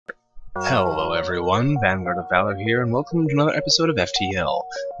Hello everyone, VanguardOfValor here, and welcome to another episode of FTL.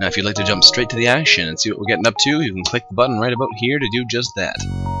 Now if you'd like to jump straight to the action and see what we're getting up to, you can click the button right about here to do just that.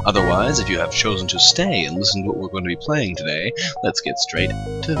 Otherwise, if you have chosen to stay and listen to what we're going to be playing today, let's get straight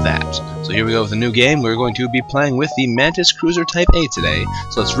to that. So here we go with a new game. We're going to be playing with the Mantis Cruiser Type A today.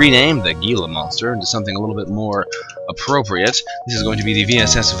 So let's rename the Gila monster into something a little bit more appropriate. This is going to be the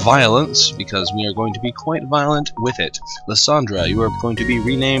VSS Violence, because we are going to be quite violent with it. Lysandra, you are going to be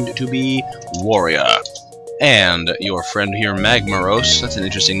renamed to be Warrior. And your friend here, Magmaros, that's an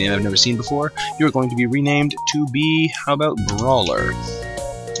interesting name I've never seen before, you are going to be renamed to be, how about Brawler?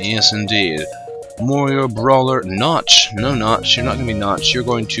 Yes, indeed. Warrior, Brawler, Notch. No, Notch, you're not going to be Notch, you're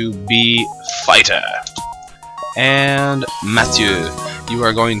going to be Fighter. And Matthew, you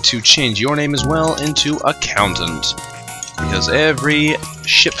are going to change your name as well into Accountant, because every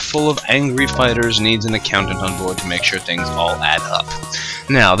ship full of angry fighters needs an accountant on board to make sure things all add up.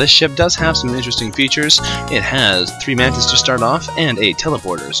 Now, this ship does have some interesting features. It has 3 Mantis to start off and a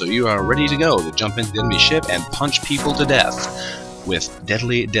teleporter, so you are ready to go to jump into the enemy ship and punch people to death with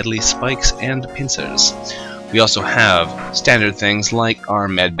deadly, deadly spikes and pincers. We also have standard things like our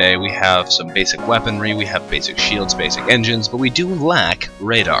medbay, we have some basic weaponry, we have basic shields, basic engines, but we do lack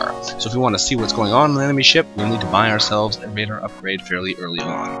radar. So if we want to see what's going on in the enemy ship, we'll need to buy ourselves a radar upgrade fairly early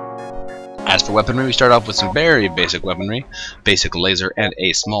on. As for weaponry, we start off with some very basic weaponry, basic laser and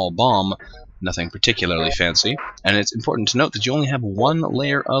a small bomb, nothing particularly fancy, and it's important to note that you only have 1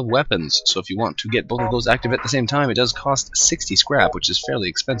 layer of weapons, so if you want to get both of those active at the same time, it does cost 60 scrap, which is fairly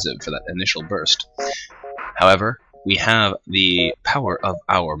expensive for that initial burst. However, we have the power of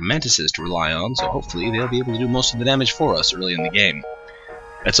our mantises to rely on, so hopefully they'll be able to do most of the damage for us early in the game.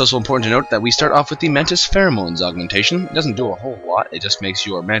 It's also important to note that we start off with the Mantis Pheromones augmentation. It doesn't do a whole lot, it just makes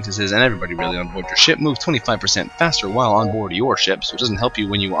your mantises and everybody really on board your ship move 25% faster while on board your ship, so it doesn't help you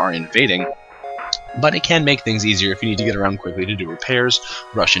when you are invading. But it can make things easier if you need to get around quickly to do repairs,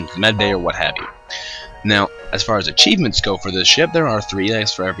 rush into the medbay, or what have you. Now, as far as achievements go for this ship, there are 3,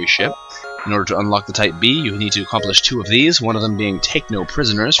 as for every ship. In order to unlock the Type B, you need to accomplish 2 of these, one of them being Take No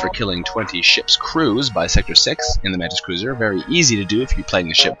Prisoners for killing 20 ship's crews by Sector 6 in the Mantis Cruiser. Very easy to do if you're playing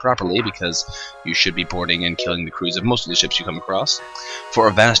the ship properly, because you should be boarding and killing the crews of most of the ships you come across. For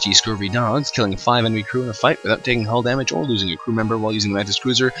Avast Ye Scurvy Dogs, killing 5 enemy crew in a fight without taking hull damage or losing a crew member while using the Mantis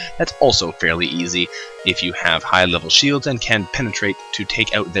Cruiser, that's also fairly easy. If you have high-level shields and can penetrate to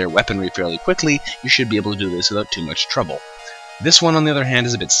take out their weaponry fairly quickly, you should be able to do this without too much trouble. This one, on the other hand,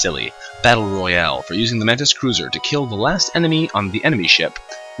 is a bit silly. Battle Royale, for using the Mantis Cruiser to kill the last enemy on the enemy ship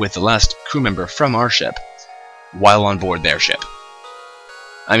with the last crew member from our ship while on board their ship.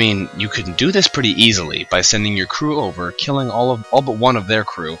 I mean, you can do this pretty easily by sending your crew over, killing all but one of their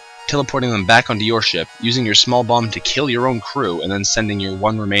crew, teleporting them back onto your ship, using your small bomb to kill your own crew, and then sending your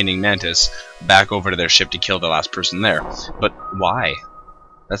 1 remaining Mantis back over to their ship to kill the last person there. But why?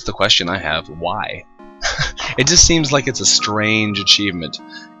 That's the question I have. Why? It just seems like it's a strange achievement.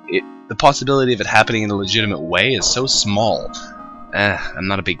 The possibility of it happening in a legitimate way is so small. I'm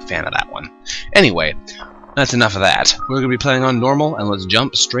not a big fan of that one. Anyway, that's enough of that. We're going to be playing on normal, and let's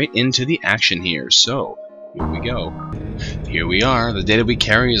jump straight into the action here. So, here we go. Here we are. The data we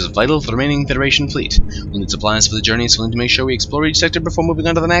carry is vital for the remaining Federation fleet. We'll need supplies for the journey, so we'll need to make sure we explore each sector before moving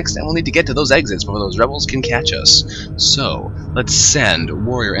on to the next, and we'll need to get to those exits before those rebels can catch us. So, let's send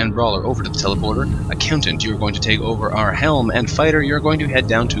Warrior and Brawler over to the teleporter. Accountant, you're going to take over our helm, and Fighter, you're going to head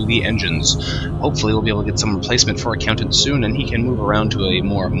down to the engines. Hopefully we'll be able to get some replacement for Accountant soon, and he can move around to a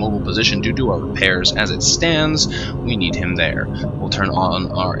more mobile position to do our repairs. As it stands, we need him there. We'll turn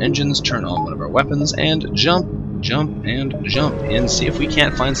on our engines, turn on one of our weapons, and jump, and see if we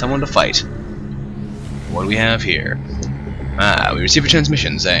can't find someone to fight. What do we have here? We received a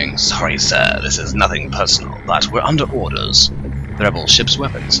transmission saying, "Sorry sir, this is nothing personal, but we're under orders. The rebel ship's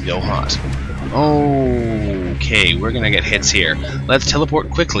weapons go hot." Okay, we're gonna get hits here. Let's teleport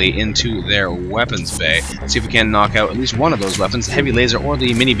quickly into their weapons bay, see if we can knock out at least one of those weapons, the heavy laser or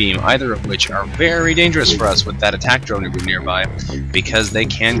the mini beam, either of which are very dangerous for us with that attack drone nearby, because they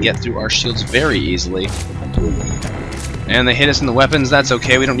can get through our shields very easily. And they hit us in the weapons. That's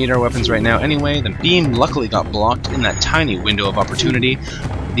okay, we don't need our weapons right now anyway. The beam luckily got blocked in that tiny window of opportunity.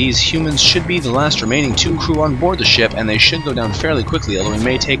 These humans should be the last remaining 2 crew on board the ship, and they should go down fairly quickly, although we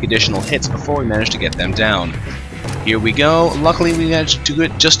may take additional hits before we manage to get them down. Here we go. Luckily we managed to do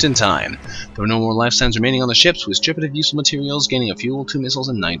it just in time. There were no more life signs remaining on the ship, so we stripped it of useful materials, gaining a fuel, 2 missiles,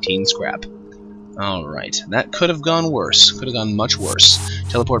 and 19 scrap. Alright, that could have gone worse. Could have gone much worse.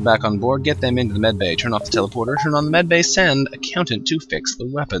 Teleport back on board, get them into the medbay, turn off the teleporter, turn on the medbay, send Accountant to fix the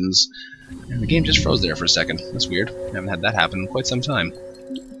weapons. And the game just froze there for a second. That's weird. I haven't had that happen in quite some time.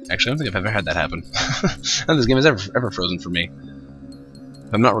 Actually, I don't think I've ever had that happen. And this game is ever frozen for me.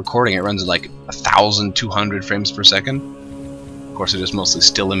 If I'm not recording, it runs at like 1,200 frames per second. Of course, it is mostly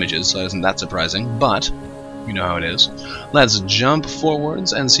still images, so it isn't that surprising, but you know how it is. Let's jump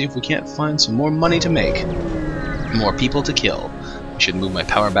forwards and see if we can't find some more money to make. More people to kill. I should move my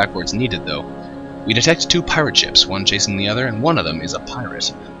power back where it's needed, though. We detect 2 pirate ships, one chasing the other, and one of them is a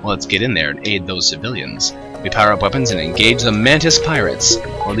pirate. Well, let's get in there and aid those civilians. We power up weapons and engage the Mantis pirates,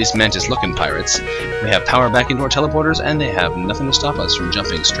 or at least Mantis-looking pirates. We have power back into our teleporters, and they have nothing to stop us from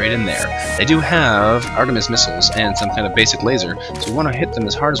jumping straight in there. They do have Artemis missiles and some kind of basic laser, so we want to hit them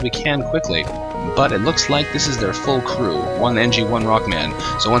as hard as we can quickly. But it looks like this is their full crew, 1 NG, 1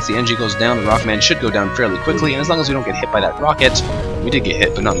 Rockman. So once the NG goes down, the Rockman should go down fairly quickly, and as long as we don't get hit by that rocket, we did get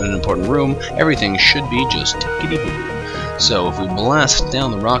hit, but not in an important room, everything should be just tickety-boo. So if we blast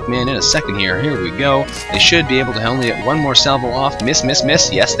down the Rockman in a second here we go. They should be able to only get 1 more salvo off. Miss, miss,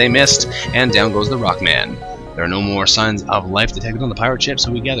 miss. Yes, they missed. And down goes the Rockman. There are no more signs of life detected on the pirate ship,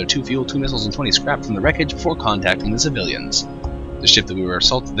 so we gather 2 fuel, 2 missiles, and 20 scrap from the wreckage before contacting the civilians. The ship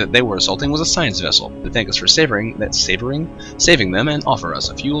that they were assaulting was a science vessel. They thank us for saving them and offer us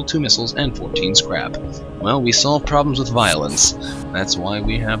a fuel, 2 missiles, and 14 scrap. Well, we solve problems with violence. That's why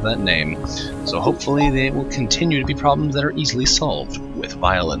we have that name. So hopefully they will continue to be problems that are easily solved with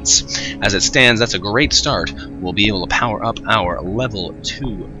violence. As it stands, that's a great start. We'll be able to power up our level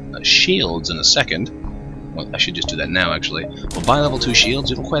 2 shields in a second. Well, I should just do that now, actually. We'll buy level 2 shields.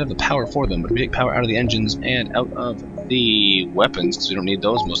 We don't quite have the power for them, but we take power out of the engines and out of the weapons, because we don't need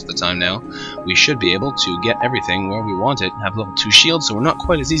those most of the time now. We should be able to get everything where we want it, have level 2 shields, so we're not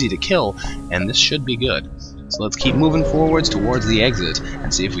quite as easy to kill, and this should be good. So let's keep moving forwards towards the exit,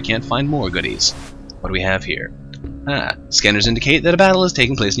 and see if we can't find more goodies. What do we have here? Scanners indicate that a battle is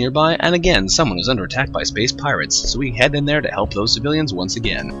taking place nearby, and again, someone is under attack by space pirates, so we head in there to help those civilians once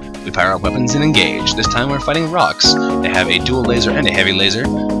again. We fire up weapons and engage. This time we're fighting rocks. They have a dual laser and a heavy laser,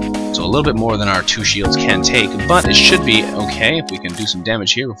 so a little bit more than our 2 shields can take, but it should be okay if we can do some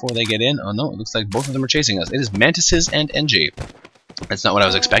damage here before they get in. Oh no, it looks like both of them are chasing us. It is Mantises and NG. That's not what I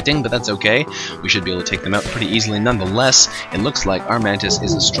was expecting, but that's okay. We should be able to take them out pretty easily nonetheless. It looks like our Mantis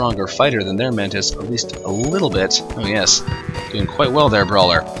is a stronger fighter than their Mantis, at least a little bit. Oh yes, doing quite well there,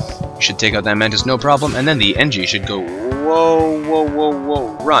 Brawler. We should take out that Mantis no problem, and then the NG should go, whoa, whoa, whoa,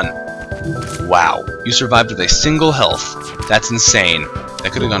 whoa, run. Wow, you survived with a single health. That's insane.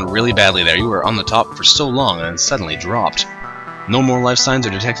 That could have gone really badly there. You were on the top for so long and suddenly dropped. No more life signs are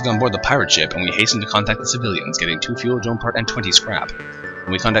detected on board the pirate ship, and we hasten to contact the civilians, getting 2 fuel, drone part, and 20 scrap.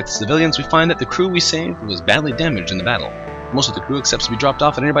 When we contact the civilians, we find that the crew we saved was badly damaged in the battle. Most of the crew accepts to be dropped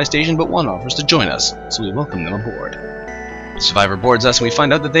off at a nearby station, but one offers to join us, so we welcome them aboard. The survivor boards us, and we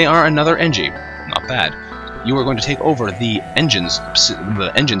find out that they are another NG. Not bad. You are going to take over the engine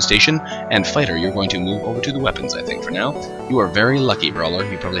station, and Fighter, you're going to move over to the weapons, I think, for now. You are very lucky, Brawler.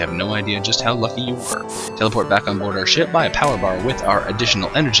 You probably have no idea just how lucky you were. Teleport back on board our ship, buy a power bar with our additional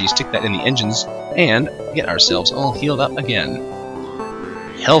energy, stick that in the engines, and get ourselves all healed up again.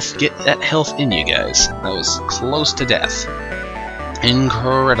 Health, get that health in you guys. That was close to death.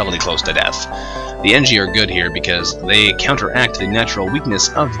 Incredibly close to death. The NG are good here because they counteract the natural weakness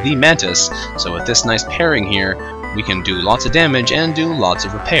of the Mantis, so with this nice pairing here, we can do lots of damage and do lots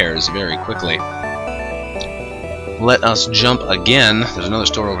of repairs very quickly. Let us jump again. There's another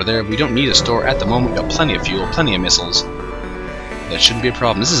store over there. We don't need a store at the moment. We've got plenty of fuel, plenty of missiles. That shouldn't be a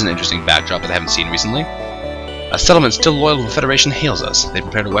problem. This is an interesting backdrop that I haven't seen recently. A settlement still loyal to the Federation hails us. They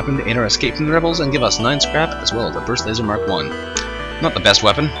prepared a weapon to aid our escape from the rebels and give us 9 scrap as well as a burst laser Mark 1. Not the best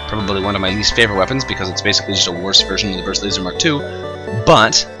weapon, probably one of my least favorite weapons because it's basically just a worse version of the Burst Laser Mark II,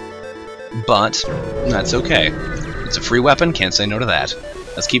 but that's okay. It's a free weapon, can't say no to that.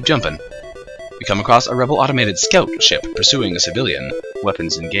 Let's keep jumping. We come across a rebel automated scout ship pursuing a civilian.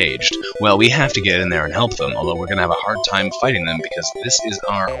 Weapons engaged. Well, we have to get in there and help them, although we're going to have a hard time fighting them because this is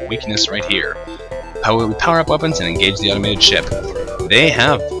our weakness right here. We power up weapons and engage the automated ship. They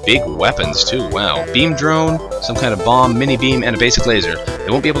have big weapons too, wow. Beam drone, some kind of bomb, mini beam, and a basic laser. They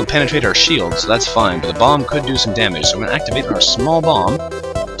won't be able to penetrate our shield, so that's fine, but the bomb could do some damage. So we're going to activate our small bomb.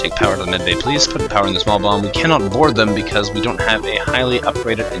 Take power to the medbay, please. Put the power in the small bomb. We cannot board them because we don't have a highly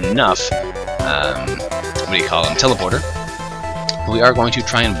upgraded enough, teleporter. We are going to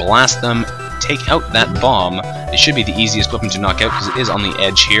try and blast them, take out that bomb. It should be the easiest weapon to knock out because it is on the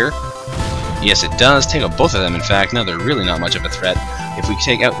edge here. Yes, it does. Take out both of them, in fact. Now they're really not much of a threat. If we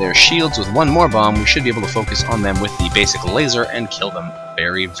take out their shields with one more bomb, we should be able to focus on them with the basic laser and kill them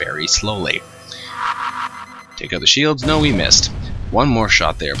very, very slowly. Take out the shields. No, we missed. One more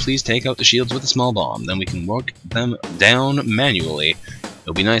shot there. Please take out the shields with a small bomb. Then we can work them down manually It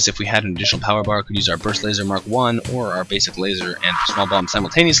would be nice if we had an additional power bar, could use our burst laser Mark 1 or our basic laser and small bomb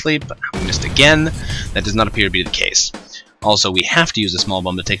simultaneously, but we missed again. That does not appear to be the case. Also, we have to use the small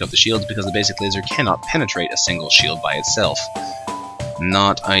bomb to take out the shields because the basic laser cannot penetrate a single shield by itself.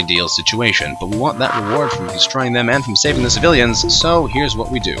 Not ideal situation, but we want that reward from destroying them and from saving the civilians, so here's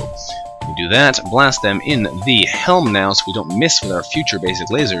what we do. We do that, blast them in the helm now so we don't miss with our future basic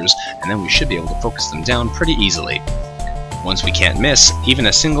lasers, and then we should be able to focus them down pretty easily. Once we can't miss, even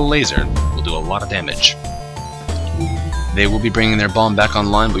a single laser will do a lot of damage. They will be bringing their bomb back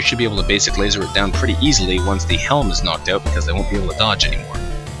online, but we should be able to basic laser it down pretty easily once the helm is knocked out because they won't be able to dodge anymore.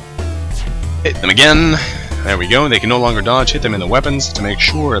 Hit them again. There we go, they can no longer dodge. Hit them in the weapons to make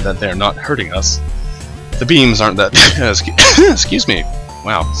sure that they're not hurting us. The beams aren't that... excuse me.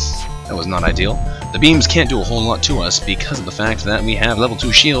 Wow, that was not ideal. The beams can't do a whole lot to us because of the fact that we have level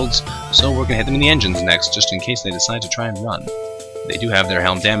 2 shields, so we're going to hit them in the engines next, just in case they decide to try and run. They do have their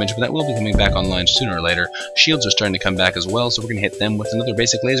helm damage, but that will be coming back online sooner or later. Shields are starting to come back as well, so we're going to hit them with another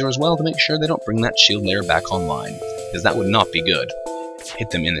basic laser as well to make sure they don't bring that shield layer back online, because that would not be good.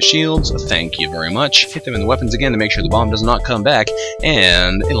 Hit them in the shields, thank you very much. Hit them in the weapons again to make sure the bomb does not come back,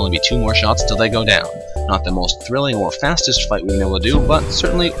 and it'll only be 2 more shots till they go down. Not the most thrilling or fastest fight we've been able to do, but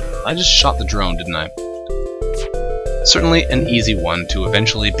certainly, I just shot the drone, didn't I? Certainly an easy one to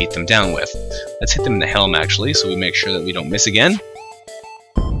eventually beat them down with. Let's hit them in the helm actually, so we make sure that we don't miss again.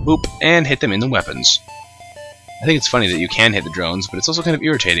 Boop, and hit them in the weapons. I think it's funny that you can hit the drones, but it's also kind of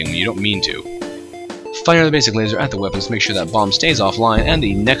irritating when you don't mean to. Fire the basic laser at the weapons to make sure that bomb stays offline, and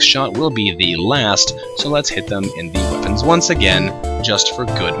the next shot will be the last, so let's hit them in the weapons once again, just for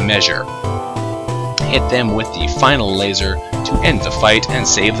good measure. Hit them with the final laser to end the fight and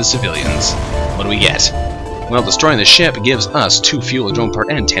save the civilians. What do we get? Well, destroying the ship gives us 2 fuel, a drone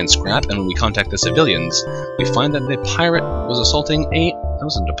part, and 10 scrap, and when we contact the civilians, we find that the pirate was assaulting a... That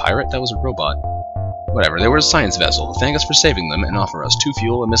wasn't a pirate, that was a robot. Whatever, they were a science vessel. Thank us for saving them and offer us 2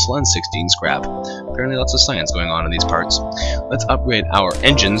 fuel, a missile, and 16 scrap. Apparently lots of science going on in these parts. Let's upgrade our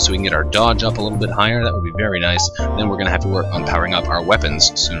engines so we can get our dodge up a little bit higher. That would be very nice. Then we're going to have to work on powering up our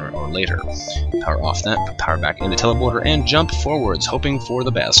weapons sooner or later. Power off that, power back into teleporter, and jump forwards, hoping for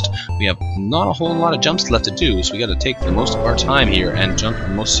the best. We have not a whole lot of jumps left to do, so we got to take the most of our time here and jump the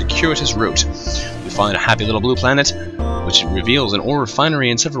most circuitous route. We find a happy little blue planet, which reveals an ore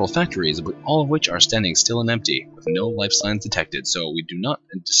refinery and several factories, all of which are standing still and empty, with no life signs detected, so we do not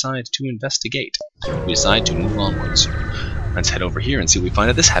decide to investigate. We decide to move onwards. Let's head over here and see what we find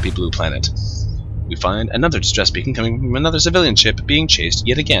at this happy blue planet. We find another distress beacon coming from another civilian ship being chased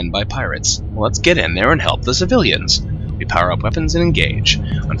yet again by pirates. Well, let's get in there and help the civilians. We power up weapons and engage.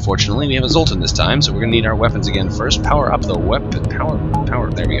 Unfortunately, we have a Zoltan this time, so we're going to need our weapons again first. Power up the weapon...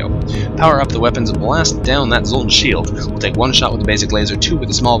 there we go. Power up the weapons and blast down that Zoltan shield. We'll take 1 shot with the basic laser, 2 with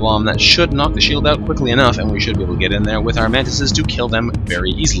the small bomb. That should knock the shield out quickly enough, and we should be able to get in there with our Mantises to kill them very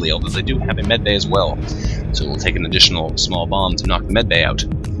easily, although they do have a medbay as well. So we'll take an additional small bomb to knock the medbay out.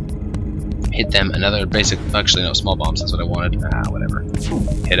 Hit them another basic... Actually, no, small bombs, that's what I wanted. Whatever.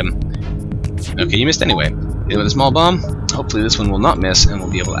 Hit him. Okay, you missed anyway. Hit him with a small bomb. Hopefully this one will not miss and we'll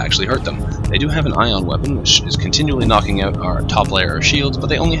be able to actually hurt them. They do have an ion weapon, which is continually knocking out our top layer of shields, but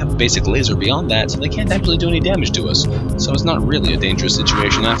they only have a basic laser beyond that, so they can't actually do any damage to us. So it's not really a dangerous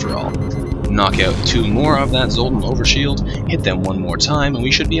situation after all. Knock out 2 more of that Zoltan overshield, hit them 1 more time, and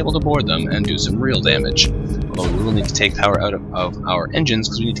we should be able to board them and do some real damage. Although we will need to take power out of our engines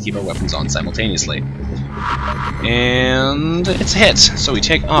because we need to keep our weapons on simultaneously. And it's a hit, so we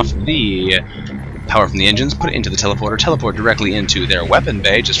take off the power from the engines, put it into the teleporter, teleport directly into their weapon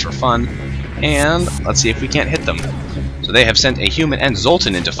bay just for fun, and let's see if we can't hit them. So they have sent a human and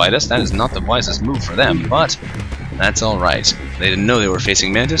Zoltan in to fight us. That is not the wisest move for them, but that's alright. They didn't know they were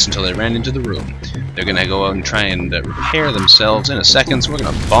facing Mantis until they ran into the room. They're going to go out and try and repair themselves in a second, so we're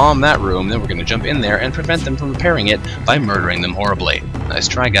going to bomb that room, then we're going to jump in there and prevent them from repairing it by murdering them horribly. Nice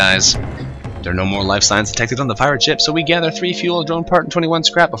try, guys. There are no more life signs detected on the pirate ship, so we gather 3 fuel, a drone part, and 21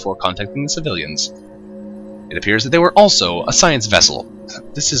 scrap before contacting the civilians. It appears that they were also a science vessel.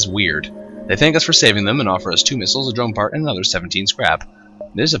 This is weird. They thank us for saving them and offer us 2 missiles, a drone part, and another 17 scrap.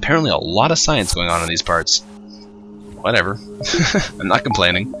 There's apparently a lot of science going on in these parts. Whatever. I'm not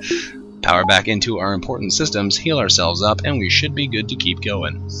complaining. Power back into our important systems, heal ourselves up, and we should be good to keep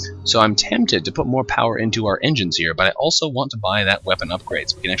going. So I'm tempted to put more power into our engines here, but I also want to buy that weapon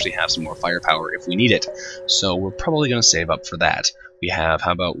upgrade so we can actually have some more firepower if we need it. So we're probably going to save up for that. We have,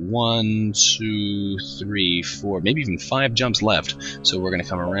 how about 1, 2, 3, 4, maybe even 5 jumps left. So we're going to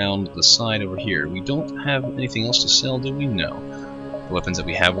come around the side over here. We don't have anything else to sell, do we? No. The weapons that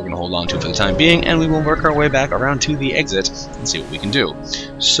we have we're going to hold on to for the time being, and we will work our way back around to the exit and see what we can do.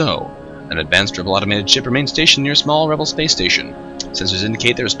 So, an advanced rebel automated ship remains stationed near a small rebel space station. Sensors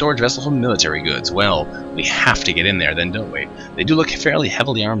indicate they're a storage vessel for military goods. Well, we have to get in there then, don't we? They do look fairly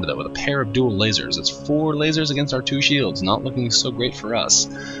heavily armed though, with a pair of dual lasers. That's 4 lasers against our 2 shields, not looking so great for us.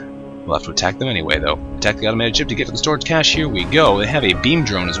 We'll have to attack them anyway, though. Attack the automated ship to get to the storage cache. Here we go. They have a beam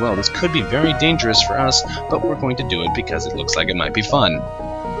drone as well. This could be very dangerous for us, but we're going to do it because it looks like it might be fun.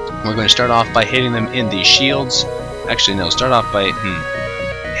 We're going to start off by hitting them in the shields. Actually, no, start off by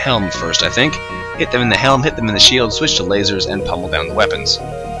helm first, I think. Hit them in the helm, hit them in the shield, switch to lasers, and pummel down the weapons.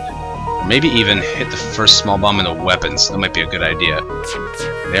 Or maybe even hit the first small bomb in the weapons. That might be a good idea.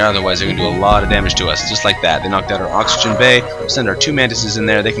 Otherwise they're going to do a lot of damage to us. Just like that. They knocked out our oxygen bay. We'll send our 2 mantises in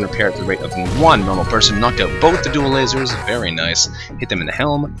there. They can repair at the rate of 1 normal person. Knocked out both the dual lasers. Very nice. Hit them in the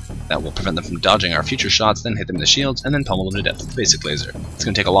helm. That will prevent them from dodging our future shots. Then hit them in the shields, and then pummel them to death with the basic laser. It's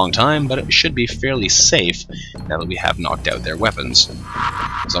going to take a long time, but it should be fairly safe now that we have knocked out their weapons.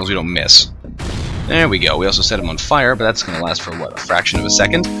 As long as we don't miss. There we go. We also set them on fire, but that's going to last for, what, a fraction of a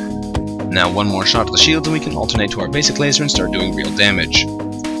second? Now 1 more shot to the shield, and we can alternate to our basic laser and start doing real damage.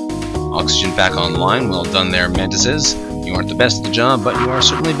 Oxygen back online. Well done there, Mantises. You aren't the best at the job, but you are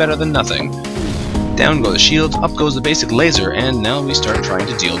certainly better than nothing. Down go the shields, up goes the basic laser, and now we start trying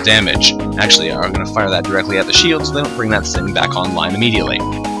to deal damage. Actually, I'm going to fire that directly at the shield so they don't bring that thing back online immediately.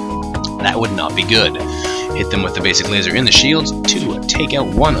 That would not be good. Hit them with the basic laser in the shields to take out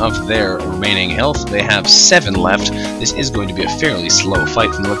 1 of their remaining health. They have 7 left. This is going to be a fairly slow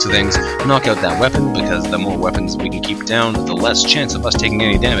fight from the looks of things. Knock out that weapon, because the more weapons we can keep down, the less chance of us taking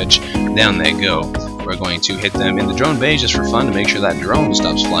any damage. Down they go. We're going to hit them in the drone bay just for fun to make sure that drone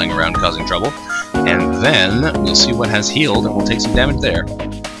stops flying around causing trouble. And then we'll see what has healed, and we'll take some damage there.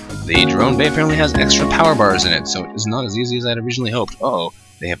 The drone bay apparently has extra power bars in it, so it is not as easy as I'd originally hoped. Uh-oh.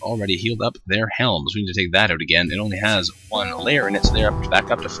 They have already healed up their helms. We need to take that out again. It only has 1 layer in it, so they're back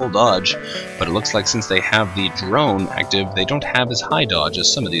up to full dodge. But it looks like since they have the drone active, they don't have as high dodge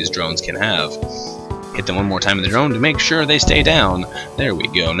as some of these drones can have. Hit them 1 more time in the drone to make sure they stay down. There we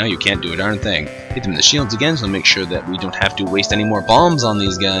go. Now you can't do a darn thing. Hit them in the shields again, so make sure that we don't have to waste any more bombs on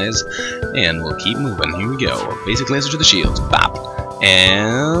these guys. And we'll keep moving. Here we go. Basic laser to the shields. Bop.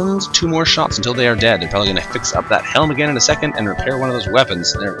 And 2 more shots until they are dead. They're probably going to fix up that helm again in a second and repair one of those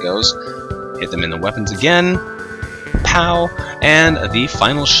weapons. There it goes. Hit them in the weapons again. Pow! And the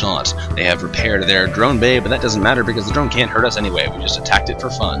final shot. They have repaired their drone bay, but that doesn't matter because the drone can't hurt us anyway. We just attacked it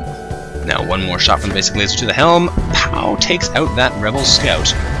for fun. Now 1 more shot from the basic laser to the helm. Pow! Takes out that rebel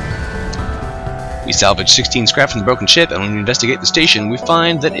scout. We salvage 16 scrap from the broken ship, and when we investigate the station, we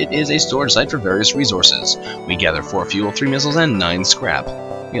find that it is a storage site for various resources. We gather 4 fuel, 3 missiles, and 9 scrap.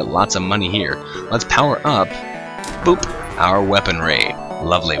 We got lots of money here. Let's power up, boop, our weaponry.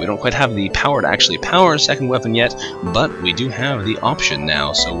 Lovely. We don't quite have the power to actually power a second weapon yet, but we do have the option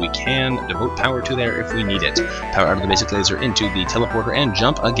now, so we can devote power to there if we need it. Power out of the basic laser into the teleporter and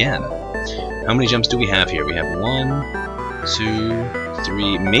jump again. How many jumps do we have here? We have 1, 2,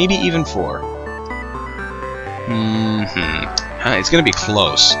 3, maybe even 4. It's going to be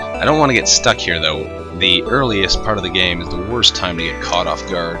close. I don't want to get stuck here, though. The earliest part of the game is the worst time to get caught off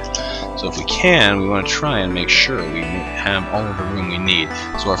guard. So if we can, we want to try and make sure we have all of the room we need.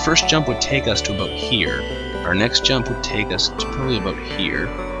 So our first jump would take us to about here. Our next jump would take us to probably about here.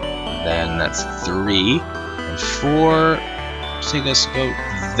 Then that's 3. And 4 take us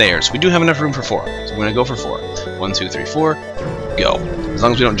about there. So we do have enough room for 4. So we're going to go for 4. 1, 2, 3, 4. Go. As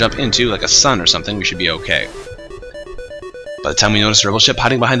long as we don't jump into, like, a sun or something, we should be okay. By the time we notice a rebel ship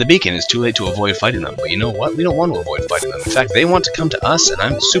hiding behind the beacon, it's too late to avoid fighting them. But you know what? We don't want to avoid fighting them. In fact, they want to come to us, and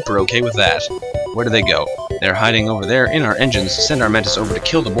I'm super okay with that. Where do they go? They're hiding over there in our engines. Send our Mantis over to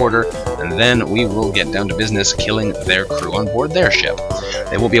kill the border, and then we will get down to business killing their crew on board their ship.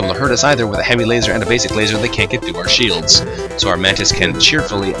 They won't be able to hurt us either. With a heavy laser and a basic laser, they can't get through our shields. So our Mantis can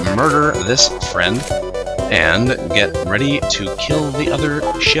cheerfully murder this friend and get ready to kill the other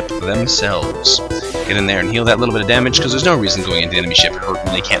ship themselves. Get in there and heal that little bit of damage, because there's no reason going into the enemy ship hurt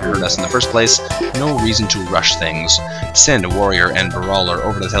when they can't hurt us in the first place. No reason to rush things. Send a warrior and brawler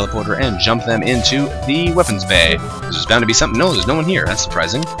over to the teleporter and jump them into the weapons bay. There's bound to be something. No, there's no one here. That's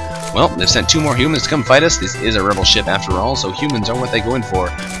surprising. Well, they've sent 2 more humans to come fight us. This is a rebel ship after all, so humans are what they go in for.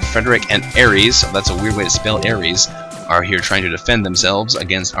 Frederick and Ares, that's a weird way to spell Ares, are here trying to defend themselves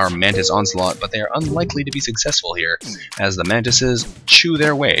against our Mantis onslaught, but they are unlikely to be successful here, as the Mantises chew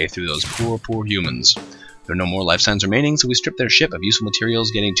their way through those poor humans. There are no more life signs remaining, so we strip their ship of useful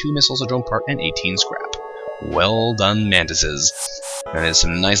materials, getting 2 missiles, a drone part, and 18 scrap. Well done, Mantises. That is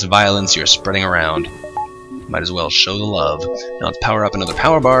some nice violence you're spreading around. Might as well show the love. Now let's power up another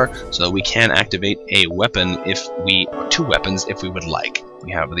power bar so that we can activate a weapon two weapons if we would like.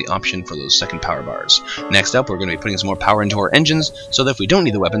 We have the option for those second power bars. Next up, we're going to be putting some more power into our engines so that if we don't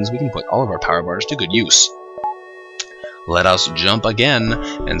need the weapons, we can put all of our power bars to good use. Let us jump again,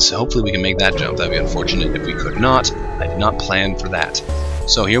 and so hopefully we can make that jump. That would be unfortunate if we could not. I did not plan for that.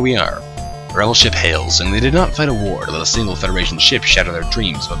 So here we are. A rebel ship hails, and they did not fight a war to let a single Federation ship shatter their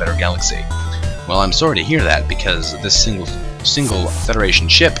dreams of a better galaxy. Well, I'm sorry to hear that, because this single Federation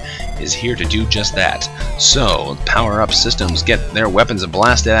ship is here to do just that. So, power-up systems get their weapons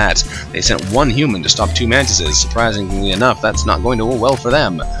blasted at. They sent one human to stop two mantises. Surprisingly enough, that's not going to go well for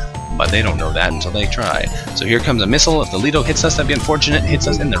them. But they don't know that until they try. So here comes a missile. If the Lido hits us, that'd be unfortunate. It hits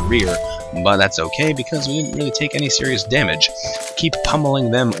us in the rear. But that's okay, because we didn't really take any serious damage. Keep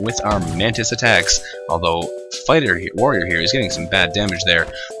pummeling them with our Mantis attacks. Although, Warrior here is getting some bad damage there.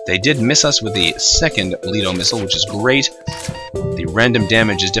 They did miss us with the second Lido missile, which is great. The random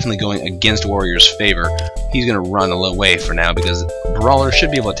damage is definitely going against Warrior's favor. He's going to run away for now, because Brawler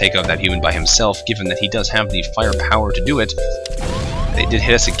should be able to take out that human by himself, given that he does have the firepower to do it. They did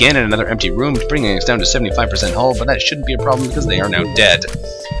hit us again in another empty room, bringing us down to 75% hull, but that shouldn't be a problem because they are now dead.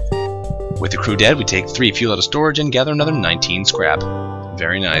 With the crew dead, we take 3 fuel out of storage and gather another 19 scrap.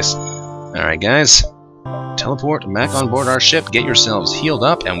 Very nice. Alright guys, teleport back on board our ship, get yourselves healed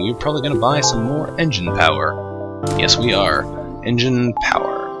up, and we're probably going to buy some more engine power. Yes, we are. Engine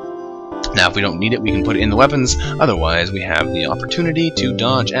power. Now, if we don't need it, we can put it in the weapons. Otherwise, we have the opportunity to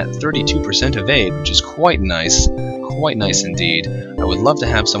dodge at 32% evade, which is quite nice. Quite nice indeed. I would love to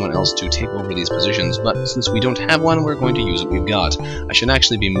have someone else to take over these positions, but since we don't have one, we're going to use what we've got. I should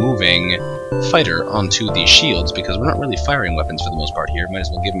actually be moving Fighter onto the shields, because we're not really firing weapons for the most part here. Might as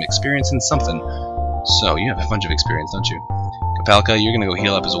well give him experience in something. So, you have a bunch of experience, don't you? Kapalka, you're going to go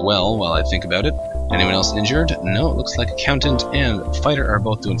heal up as well while I think about it. Anyone else injured? No, it looks like Accountant and Fighter are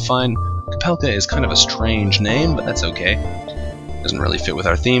both doing fine. Kapalka is kind of a strange name, but that's okay. Doesn't really fit with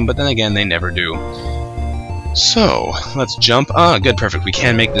our theme, but then again, they never do. So, let's jump. Ah, good, perfect. We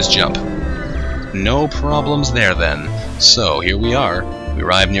can make this jump. No problems there, then. So, here we are. We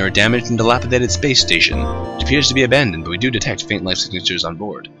arrive near a damaged and dilapidated space station. It appears to be abandoned, but we do detect faint life signatures on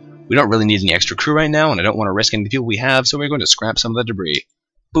board. We don't really need any extra crew right now, and I don't want to risk any of the people we have, so we're going to scrap some of the debris.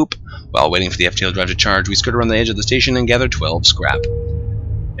 Boop. While waiting for the FTL drive to charge, we skirt around the edge of the station and gather 12 scrap.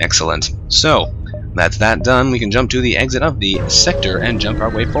 Excellent. So, that's that done. We can jump to the exit of the sector and jump our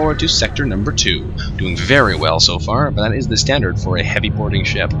way forward to sector number 2. Doing very well so far, but that is the standard for a heavy boarding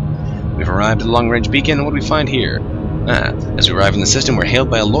ship. We've arrived at the long-range beacon, and what do we find here? As we arrive in the system, we're hailed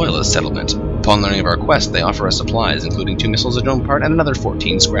by a loyalist settlement. Upon learning of our quest, they offer us supplies, including 2 missiles, a drone part, and another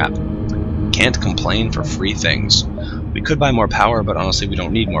 14 scrap. Can't complain for free things. We could buy more power, but honestly we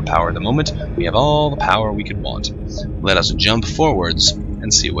don't need more power at the moment. We have all the power we could want. Let us jump forwards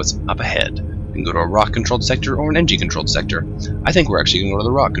and see what's up ahead. We can go to a rock-controlled sector or an engine-controlled sector. I think we're actually going to go to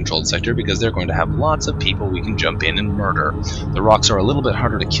the rock-controlled sector because they're going to have lots of people we can jump in and murder. The rocks are a little bit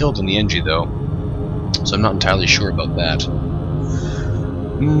harder to kill than the NG, though, so I'm not entirely sure about that.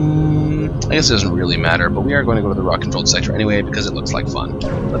 I guess it doesn't really matter, but we are going to go to the rock-controlled sector anyway because it looks like fun.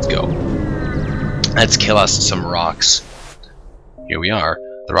 Let's go. Let's kill us some rocks. Here we are.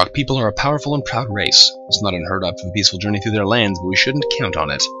 The rock people are a powerful and proud race. It's not unheard of for a peaceful journey through their lands, but we shouldn't count on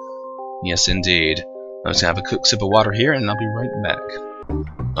it. Yes, indeed. I'm just going to have a quick sip of water here, and I'll be right back.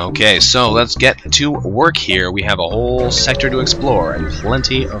 Okay, so let's get to work here. We have a whole sector to explore, and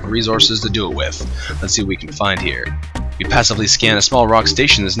plenty of resources to do it with. Let's see what we can find here. We passively scan a small rock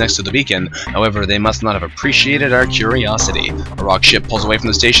station that's next to the beacon. However, they must not have appreciated our curiosity. A rock ship pulls away from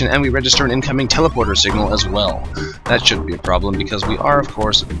the station, and we register an incoming teleporter signal as well. That shouldn't be a problem, because we are, of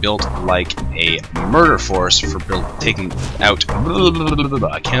course, built like a murder force for taking out...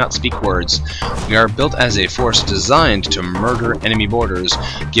 I cannot speak words. We are built as a force designed to murder enemy borders,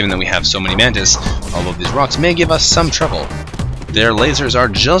 given that we have so many Mantis, although these rocks may give us some trouble. Their lasers are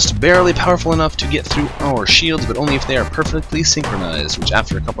just barely powerful enough to get through our shields, but only if they are perfectly synchronized, which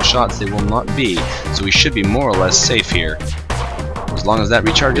after a couple shots they will not be, so we should be more or less safe here. As long as that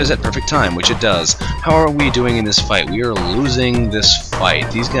recharges at perfect time, which it does. How are we doing in this fight? We are losing this fight.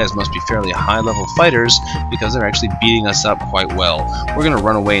 These guys must be fairly high-level fighters, because they're actually beating us up quite well. We're going to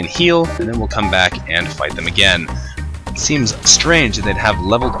run away and heal, and then we'll come back and fight them again. It seems strange that they'd have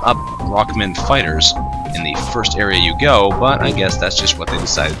leveled up Rockman fighters in the first area you go, but I guess that's just what they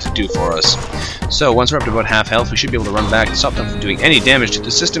decided to do for us. So once we're up to about half health, we should be able to run back and stop them from doing any damage to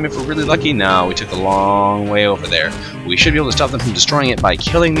the system if we're really lucky. No, we took a long way over there. We should be able to stop them from destroying it by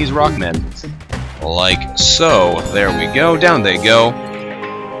killing these rockmen. Like so. There we go. Down they go.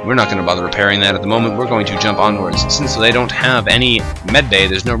 We're not going to bother repairing that at the moment. We're going to jump onwards. Since they don't have any medbay,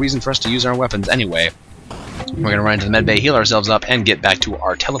 there's no reason for us to use our weapons anyway. We're going to run into the medbay, heal ourselves up, and get back to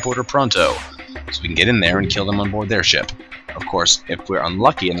our teleporter pronto, so we can get in there and kill them on board their ship. Of course, if we're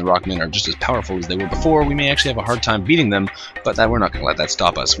unlucky and the Rockmen are just as powerful as they were before, we may actually have a hard time beating them, but we're not going to let that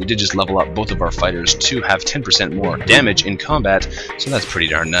stop us. We did just level up both of our fighters to have 10% more damage in combat, so that's pretty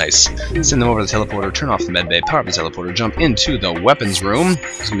darn nice. Send them over to the teleporter, turn off the medbay, power up the teleporter, jump into the weapons room.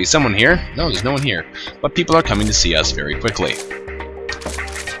 There's going to be someone here. No, there's no one here. But people are coming to see us very quickly.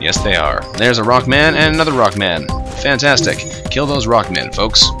 Yes, they are. There's a Rockman and another Rockman. Fantastic. Kill those Rockmen,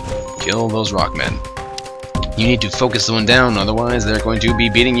 folks. Kill those Rockmen. You need to focus the one down, otherwise they're going to be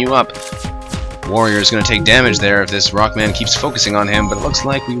beating you up. Warrior's going to take damage there if this Rockman keeps focusing on him, but it looks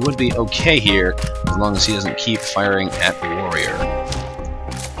like we would be okay here, as long as he doesn't keep firing at the Warrior.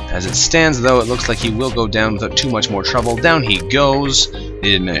 As it stands, though, it looks like he will go down without too much more trouble. Down he goes. They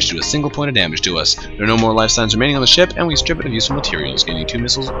didn't manage to do a single point of damage to us. There are no more life signs remaining on the ship, and we strip it of useful materials, gaining 2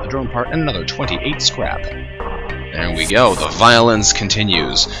 missiles, a drone part, and another 28 scrap. There we go. The violence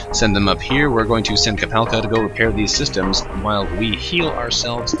continues. Send them up here. We're going to send Kapalka to go repair these systems while we heal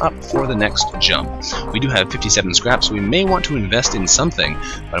ourselves up for the next jump. We do have 57 scrap, so we may want to invest in something,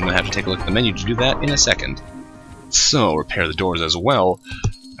 but I'm going to have to take a look at the menu to do that in a second. So, repair the doors as well,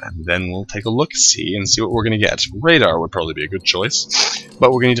 and then we'll take a look-see and see what we're going to get. Radar would probably be a good choice,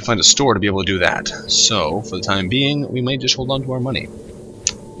 but we're going to need to find a store to be able to do that. So, for the time being, we may just hold on to our money.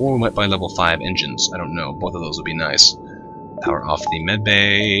 Or we might buy level 5 engines. I don't know. Both of those would be nice. Power off the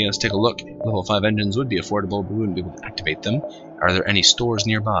medbay. Let's take a look. Level 5 engines would be affordable, but we wouldn't be able to activate them. Are there any stores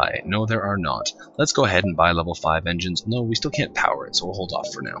nearby? No, there are not. Let's go ahead and buy level 5 engines. No, we still can't power it, so we'll hold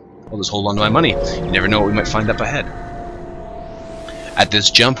off for now. I'll just hold on to my money. You never know what we might find up ahead. At this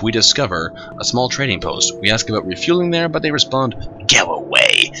jump, we discover a small trading post. We ask about refueling there, but they respond, "Go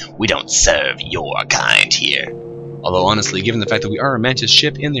away. We don't serve your kind here." Although, honestly, given the fact that we are a Mantis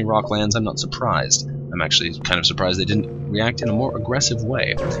ship in the Rocklands, I'm not surprised. I'm actually kind of surprised they didn't react in a more aggressive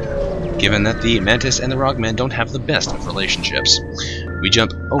way, given that the Mantis and the Rockmen don't have the best of relationships. We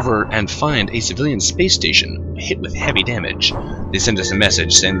jump over and find a civilian space station hit with heavy damage. They send us a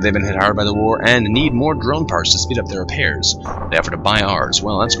message saying that they've been hit hard by the war and need more drone parts to speed up their repairs. They offer to buy ours.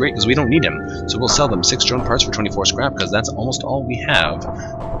 Well, that's great because we don't need them, so we'll sell them 6 drone parts for 24 scrap because that's almost all we have.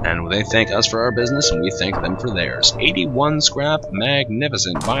 And they thank us for our business, and we thank them for theirs. 81 scrap,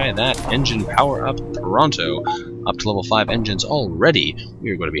 magnificent. Buy that engine power up pronto. Up to level 5 engines already. We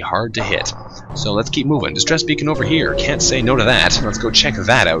are going to be hard to hit. So let's keep moving. Distress beacon over here. Can't say no to that. Let's go check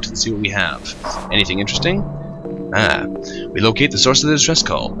that out and see what we have. Anything interesting? We locate the source of the distress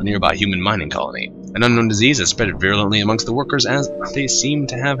call, a nearby human mining colony. An unknown disease has spread virulently amongst the workers as they seem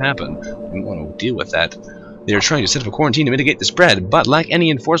to have happened. We want to deal with that. They are trying to set up a quarantine to mitigate the spread, but lack any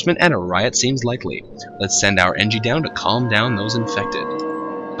enforcement and a riot seems likely. Let's send our NG down to calm down those infected.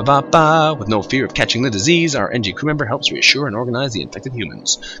 Ba-ba-ba! With no fear of catching the disease, our NG crew member helps reassure and organize the infected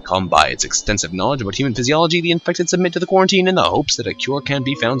humans. Calmed by its extensive knowledge about human physiology, the infected submit to the quarantine in the hopes that a cure can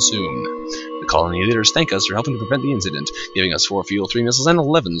be found soon. The colony leaders thank us for helping to prevent the incident, giving us 4 fuel, 3 missiles, and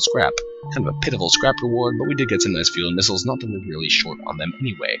 11 scrap. Kind of a pitiful scrap reward, but we did get some nice fuel and missiles, not that we're really short on them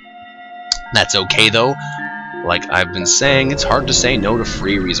anyway. That's okay, though. Like I've been saying, it's hard to say no to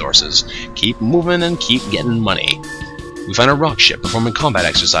free resources. Keep moving and keep getting money. We find a rock ship performing combat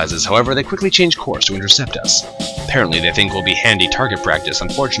exercises, however they quickly change course to intercept us. Apparently they think we'll be handy target practice.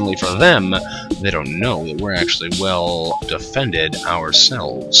 Unfortunately for them, they don't know that we're actually well defended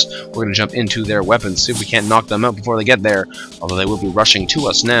ourselves. We're going to jump into their weapons, see if we can't knock them out before they get there, although they will be rushing to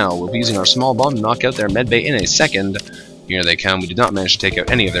us now. We'll be using our small bomb to knock out their medbay in a second. Here they come. We did not manage to take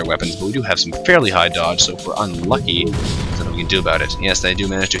out any of their weapons, but we do have some fairly high dodge, so if we're unlucky, there's nothing we can do about it. Yes, they do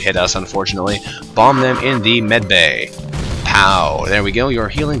manage to hit us, unfortunately. Bomb them in the medbay. Pow! There we go. Your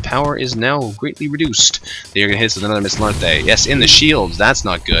healing power is now greatly reduced. They are going to hit us with another missile, aren't they? Yes, in the shields. That's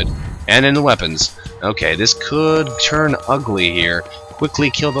not good. And in the weapons. Okay, this could turn ugly here. Quickly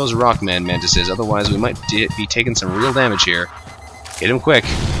kill those Rockman mantises, otherwise we might be taking some real damage here. Hit him quick.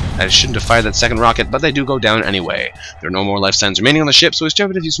 I shouldn't have fired that second rocket, but they do go down anyway. There are no more life signs remaining on the ship, so we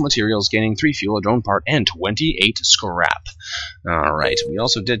start with useful materials, gaining 3 fuel, a drone part, and 28 scrap. Alright, we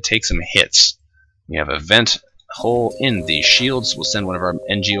also did take some hits. We have a vent hole in the shields. We'll send one of our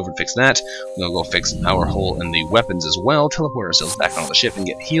NG over to fix that. We'll go fix our hole in the weapons as well, teleport ourselves back onto the ship, and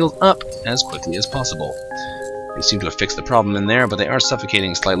get healed up as quickly as possible. They seem to have fixed the problem in there, but they are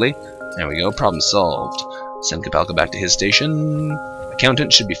suffocating slightly. There we go, problem solved. Send Kapalka back to his station.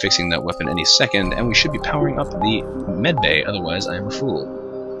 Accountant should be fixing that weapon any second, and we should be powering up the medbay, otherwise I am a fool.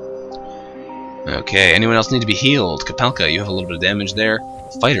 Okay, anyone else need to be healed? Kapalka, you have a little bit of damage there.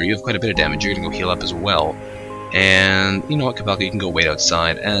 Fighter, you have quite a bit of damage. You're going to go heal up as well. And you know what, Kapalka, you can go wait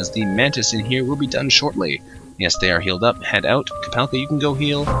outside, as the Mantis in here will be done shortly. Yes, they are healed up. Head out. Kapalka, you can go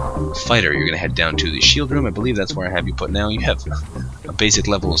heal. Fighter, you're going to head down to the shield room. I believe that's where I have you put now. You have a basic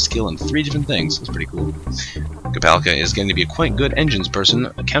level of skill in 3 different things. That's pretty cool. Kapalka is going to be a quite good engines person.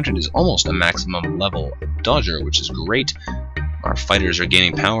 Accountant is almost a maximum level dodger, which is great. Our fighters are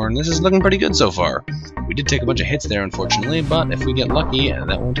gaining power, and this is looking pretty good so far. We did take a bunch of hits there, unfortunately, but if we get lucky,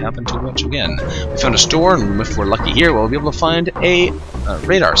 that won't happen too much again. We found a store, and if we're lucky here, we'll be able to find a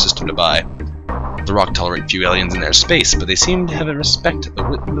radar system to buy. The rock tolerate few aliens in their space, but they seem to have a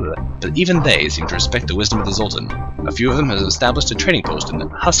but even they seem to respect the wisdom of the Zoltan. A few of them have established a trading post in the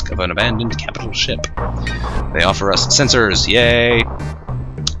husk of an abandoned capital ship. They offer us sensors, yay!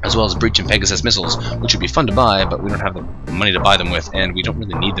 As well as Breach and Pegasus missiles, which would be fun to buy, but we don't have the money to buy them with, and we don't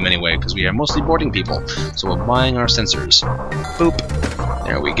really need them anyway, because we are mostly boarding people, so we're buying our sensors. Boop.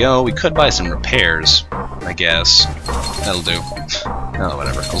 There we go. We could buy some repairs, I guess. That'll do. Oh,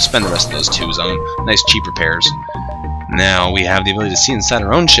 whatever. We'll spend the rest of those twos on nice cheap repairs. Now we have the ability to see inside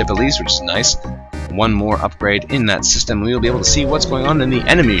our own ship, at least, which is nice. One more upgrade in that system, and we will be able to see what's going on in the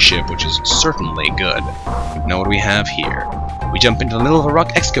enemy ship, which is certainly good. Now what do we have here? We jump into the middle of a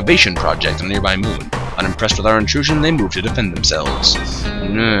rock excavation project on a nearby moon. Unimpressed with our intrusion, they move to defend themselves.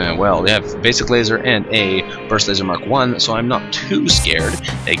 Well, they have basic laser and a burst laser Mark 1, so I'm not too scared.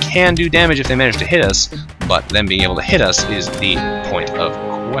 They can do damage if they manage to hit us, but them being able to hit us is the point of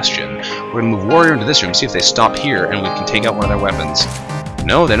question. We're going to move Warrior into this room, see if they stop here, and we can take out one of their weapons.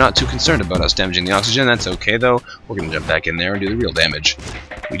 No, they're not too concerned about us damaging the oxygen. That's okay, though. We're going to jump back in there and do the real damage.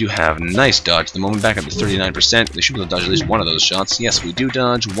 We do have nice dodge at the moment, back up to 39%. They should be able to dodge at least one of those shots. Yes, we do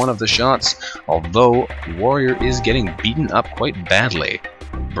dodge one of the shots, although Warrior is getting beaten up quite badly.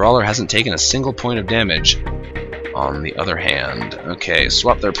 Brawler hasn't taken a single point of damage. On the other hand, okay,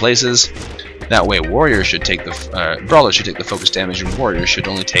 swap their places. That way, Warrior should take the Brawler should take the focus damage, and Warrior should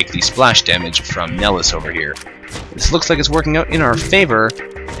only take the splash damage from Nellis over here. This looks like it's working out in our favor,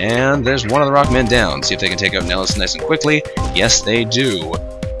 and there's one of the Rockmen down. See if they can take out Nellis nice and quickly. Yes, they do.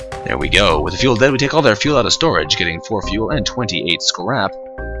 There we go. With the fuel dead, we take all their fuel out of storage, getting 4 fuel and 28 scrap.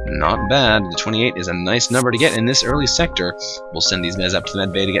 Not bad. The 28 is a nice number to get in this early sector. We'll send these guys up to the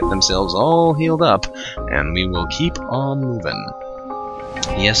med bay to get themselves all healed up, and we will keep on moving.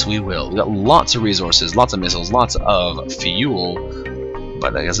 Yes, we will. We got lots of resources, lots of missiles, lots of fuel.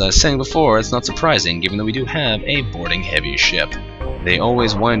 But as I was saying before, it's not surprising, given that we do have a boarding heavy ship. They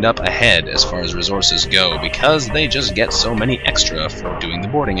always wind up ahead as far as resources go, because they just get so many extra for doing the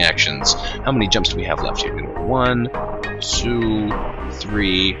boarding actions. How many jumps do we have left here? 1, 2,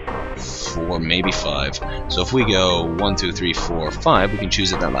 3, 4, maybe 5. So if we go 1, 2, 3, 4, 5, we can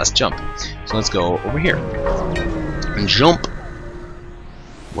choose at that last jump. So let's go over here. And jump!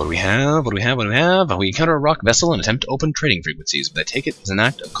 What do we have? What do we have? What do we have? We encounter a rock vessel and attempt to open trading frequencies, but they take it as an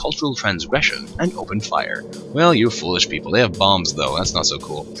act of cultural transgression and open fire. Well, you foolish people. They have bombs, though. That's not so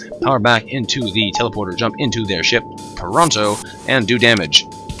cool. Power back into the teleporter, jump into their ship, pronto, and do damage.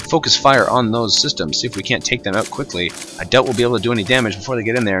 Focus fire on those systems, see if we can't take them out quickly. I doubt we'll be able to do any damage before they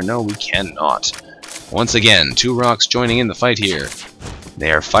get in there. No, we cannot. Once again, 2 rocks joining in the fight here.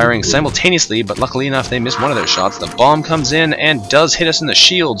 They are firing simultaneously, but luckily enough they missed one of their shots. The bomb comes in and does hit us in the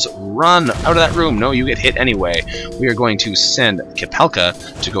shields. Run out of that room. No, you get hit anyway. We are going to send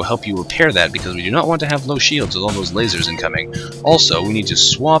Kapalka to go help you repair that, because we do not want to have low shields with all those lasers incoming. Also, we need to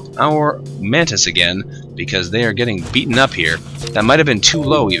swap our Mantis again, because they are getting beaten up here. That might have been too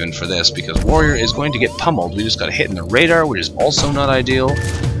low even for this, because Warrior is going to get pummeled. We just got hit in the radar, which is also not ideal.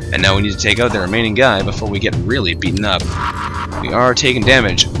 And now we need to take out the remaining guy before we get really beaten up. We are taking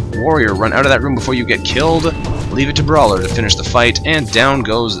damage. Warrior, run out of that room before you get killed. Leave it to Brawler to finish the fight, and down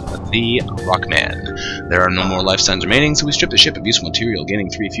goes the Rockman. There are no more life signs remaining, so we strip the ship of useful material, gaining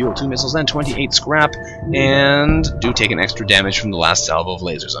 3 fuel, 2 missiles, and 28 scrap, and do take an extra damage from the last salvo of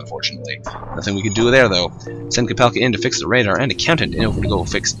lasers, unfortunately. Nothing we could do there, though. Send Kapalka in to fix the radar, and Accountant in over to go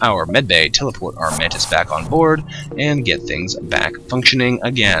fix our medbay, teleport our Mantis back on board, and get things back functioning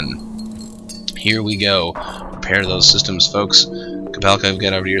again. Here we go. Repair those systems, folks. Kapalka,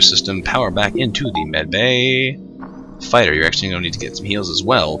 get over to your system. Power back into the medbay. Fighter, you're actually going to need to get some heals as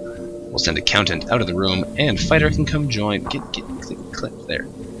well. We'll send Accountant out of the room, and Fighter can come join. Click there.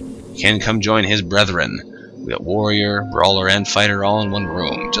 Can come join his brethren. We got Warrior, Brawler, and Fighter all in one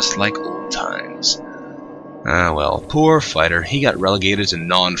room, just like old times. Ah, well, poor Fighter. He got relegated to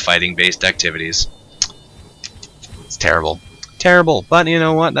non-fighting based activities. It's terrible. Terrible, but you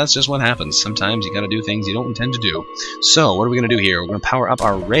know what? That's just what happens. Sometimes you gotta do things you don't intend to do. So, what are we gonna do here? We're gonna power up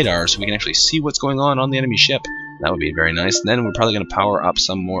our radar so we can actually see what's going on the enemy ship. That would be very nice. And then we're probably gonna power up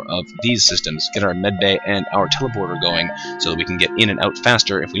some more of these systems, get our medbay and our teleporter going, so that we can get in and out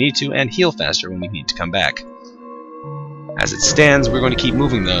faster if we need to, and heal faster when we need to come back. As it stands, we're going to keep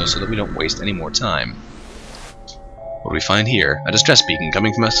moving though, so that we don't waste any more time. What do we find here? A distress beacon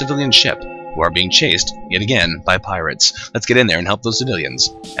coming from a civilian ship, who are being chased, yet again, by pirates. Let's get in there and help those civilians.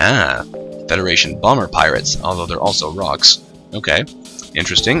 Ah, Federation bomber pirates, although they're also rocks. Okay,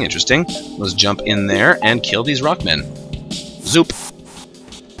 interesting, interesting. Let's jump in there and kill these rockmen. Zoop!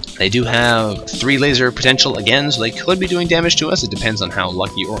 They do have 3 laser potential again, so they could be doing damage to us. It depends on how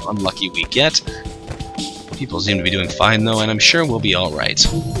lucky or unlucky we get. People seem to be doing fine though, and I'm sure we'll be alright.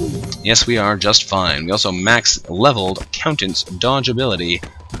 Yes, we are just fine. We also max leveled Accountant's dodge ability.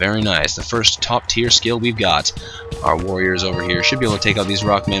 Very nice. The first top tier skill we've got. Our warriors over here should be able to take out these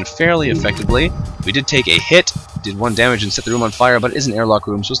rockmen fairly effectively. We did take a hit, did 1 damage and set the room on fire, but it is an airlock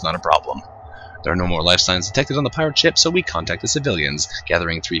room, so it's not a problem. There are no more life signs detected on the pirate ship, so we contact the civilians,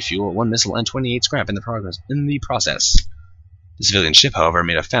 gathering 3 fuel, 1 missile, and 28 scrap in the process. The civilian ship, however,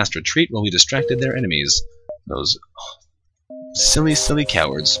 made a fast retreat while we distracted their enemies. Those silly, silly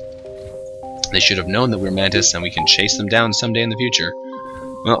cowards. They should have known that we're Mantis and we can chase them down someday in the future.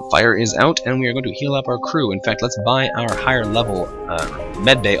 Well, fire is out and we are going to heal up our crew. In fact, let's buy our higher level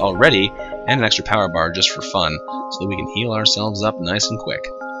medbay already and an extra power bar just for fun, so that we can heal ourselves up nice and quick.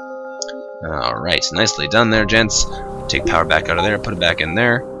 Alright, nicely done there, gents. Take power back out of there, put it back in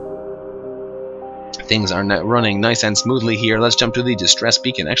there. Things are running nice and smoothly here. Let's jump to the distress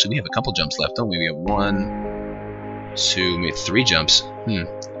beacon. Actually, we have a couple jumps left, don't we? We have 1, 2, maybe 3 jumps.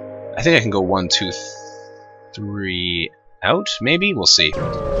 I think I can go 1, 2, 3 out, maybe? We'll see.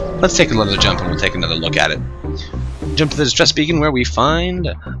 Let's take another jump and we'll take another look at it. Jump to the distress beacon where we find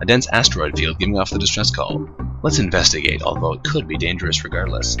a dense asteroid field giving off the distress call. Let's investigate, although it could be dangerous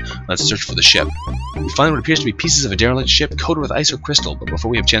regardless. Let's search for the ship. We find what appears to be pieces of a derelict ship coated with ice or crystal, but before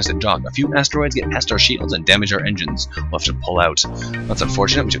we have a chance to dock, a few asteroids get past our shields and damage our engines. We'll have to pull out. That's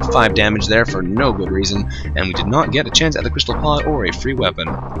unfortunate. We took 5 damage there for no good reason, and we did not get a chance at the crystal pod or a free weapon.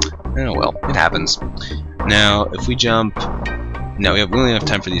 Oh well, it happens. Now, if we jump... No, we only have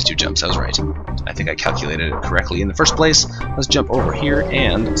time for these 2 jumps. I was right. I think I calculated it correctly in the first place. Let's jump over here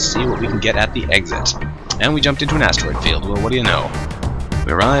and see what we can get at the exit. And we jumped into an asteroid field. Well, what do you know?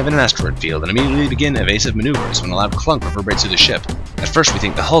 We arrive in an asteroid field and immediately begin evasive maneuvers when a loud clunk reverberates through the ship. At first we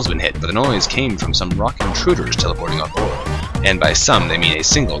think the hull's been hit, but the noise came from some rock intruders teleporting on board. And by some, they mean a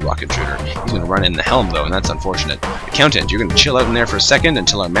single rock intruder. He's going to run in the helm, though, and that's unfortunate. Accountant, you're going to chill out in there for a second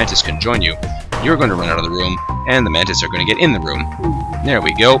until our Mantis can join you. You're going to run out of the room, and the Mantis are going to get in the room. There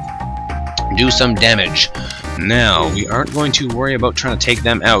we go. Do some damage. Now, we aren't going to worry about trying to take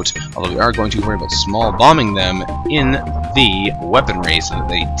them out, although we are going to worry about small bombing them in the weaponry so that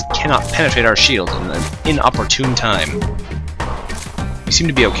they cannot penetrate our shields in an inopportune time. We seem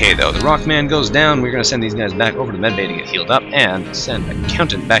to be okay, though. The Rockman goes down. We're going to send these guys back over to medbay to get healed up, and send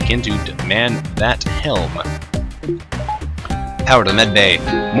Accountant back in to man that helm. Power to the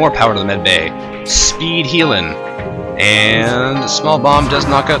medbay. More power to the medbay. Speed healing. And the small bomb does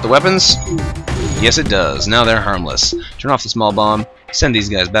knock out the weapons. Yes, it does. Now they're harmless. Turn off the small bomb. Send these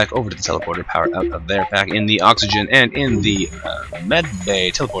guys back over to the teleporter. Power out of there, back in the oxygen and in the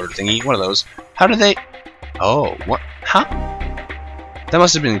medbay teleporter thingy. One of those. How did they... Oh, what? Huh? That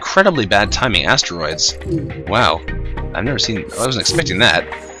must have been incredibly bad timing. Asteroids. Wow. I've never seen... I wasn't expecting that.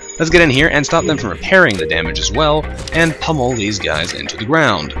 Let's get in here and stop them from repairing the damage as well, and pummel these guys into the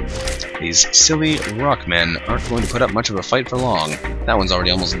ground. These silly rockmen aren't going to put up much of a fight for long. That one's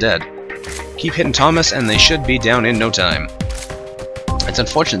already almost dead. Keep hitting Thomas, and they should be down in no time. It's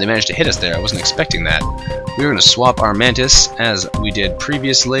unfortunate they managed to hit us there. I wasn't expecting that. We were going to swap our Mantis, as we did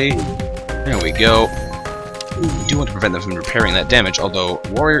previously. There we go. We do want to prevent them from repairing that damage, although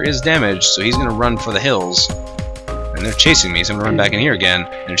Warrior is damaged, so he's going to run for the hills. And they're chasing me, so I'm going to run back in here again.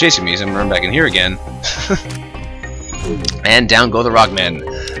 And they're chasing me, so I'm going to run back in here again. And down go the Rockmen.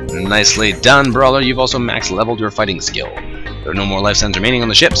 Nicely done, Brawler. You've also max leveled your fighting skill. There are no more life signs remaining on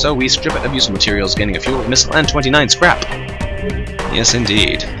the ship, so we strip it of useful materials, gaining a fuel, missile, and 29 scrap. Yes,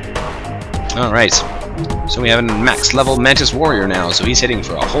 indeed. Alright. So we have a max level Mantis Warrior now, so he's hitting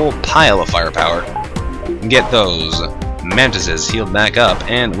for a whole pile of firepower. Get those Mantises healed back up,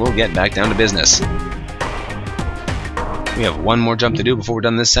 and we'll get back down to business. We have one more jump to do before we're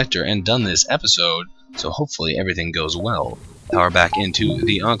done this sector and done this episode, so hopefully everything goes well. Power back into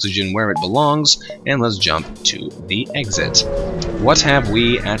the oxygen where it belongs, and let's jump to the exit. What have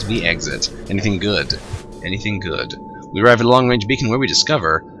we at the exit? Anything good? Anything good? We arrive at a long-range beacon where we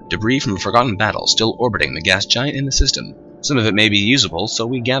discover debris from a forgotten battle still orbiting the gas giant in the system. Some of it may be usable, so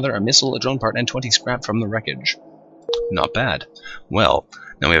we gather a missile, a drone part, and 20 scrap from the wreckage. Not bad. Well,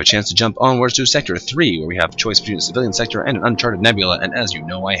 now we have a chance to jump onwards to Sector 3, where we have a choice between a civilian sector and an uncharted nebula, and as you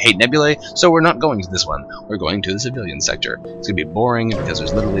know, I hate nebulae, so we're not going to this one. We're going to the civilian sector. It's going to be boring because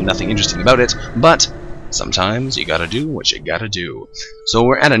there's literally nothing interesting about it, but sometimes you gotta do what you gotta do. So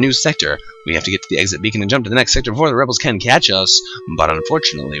we're at a new sector. We have to get to the exit beacon and jump to the next sector before the rebels can catch us, but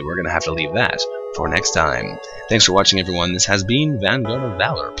unfortunately we're gonna have to leave that for next time. Thanks for watching, everyone. This has been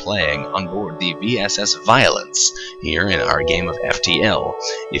VanguardOfValor playing on board the VSS Violence here in our game of FTL.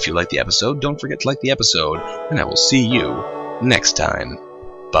 If you liked the episode, don't forget to like the episode, and I will see you next time.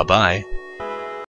 Bye-bye.